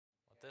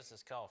this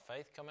is called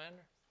Faith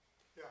Commander?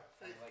 Yeah,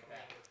 Faith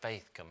Commander.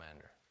 Faith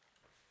Commander.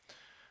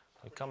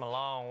 We've come a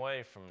long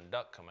way from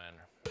Duck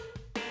Commander.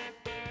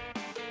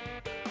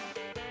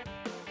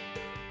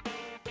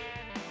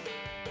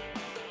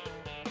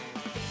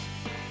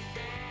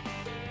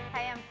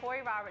 Hey, I'm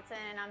Korie Robertson,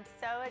 and I'm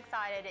so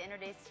excited to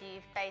introduce to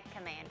you Faith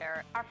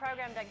Commander. Our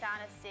program, Duck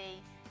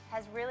Dynasty,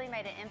 has really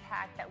made an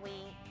impact that we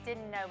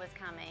didn't know was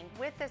coming.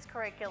 With this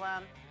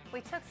curriculum,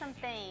 we took some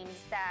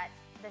themes that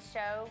the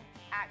show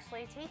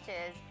actually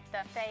teaches,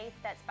 the faith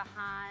that's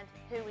behind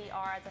who we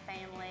are as a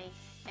family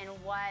and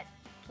what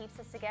keeps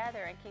us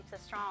together and keeps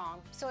us strong.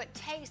 So it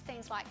takes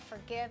things like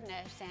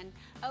forgiveness and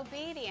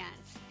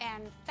obedience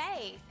and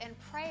faith and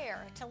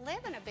prayer to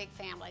live in a big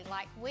family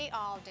like we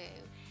all do.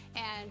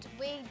 And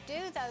we do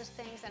those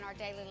things in our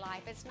daily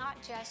life. It's not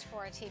just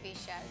for a TV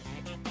show.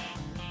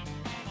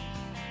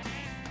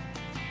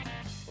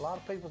 A lot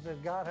of people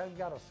said God hasn't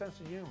got a sense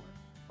of humor,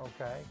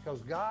 okay? Because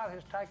God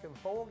has taken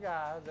 4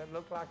 guys that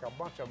look like a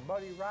bunch of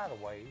muddy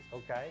right-of-ways,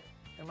 okay,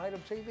 and made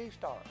them TV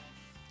stars.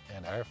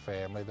 In our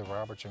family, the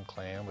Robertson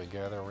clan, we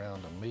gather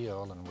around a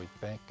meal and we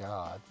thank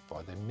God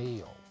for the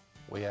meal.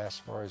 We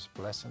ask for His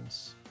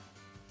blessings,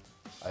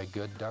 a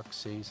good duck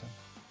season.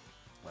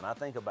 When I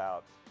think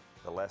about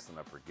the lesson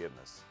of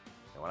forgiveness,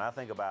 and when I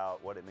think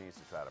about what it means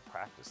to try to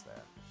practice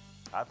that,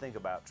 I think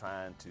about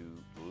trying to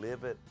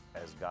live it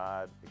as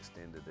God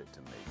extended it to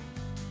me.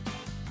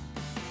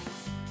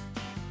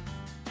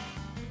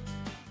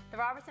 The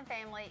Robertson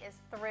family is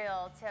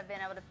thrilled to have been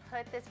able to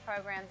put this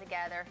program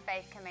together,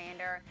 Faith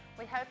Commander.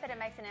 We hope that it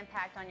makes an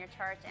impact on your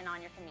church and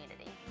on your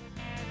community.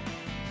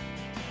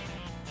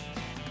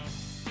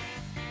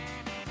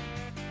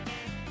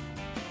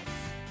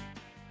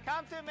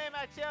 Come to me,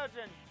 my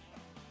children,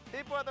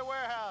 people of the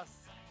warehouse.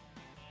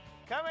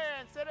 Come here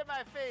and sit at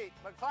my feet,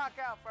 but clock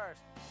out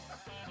first.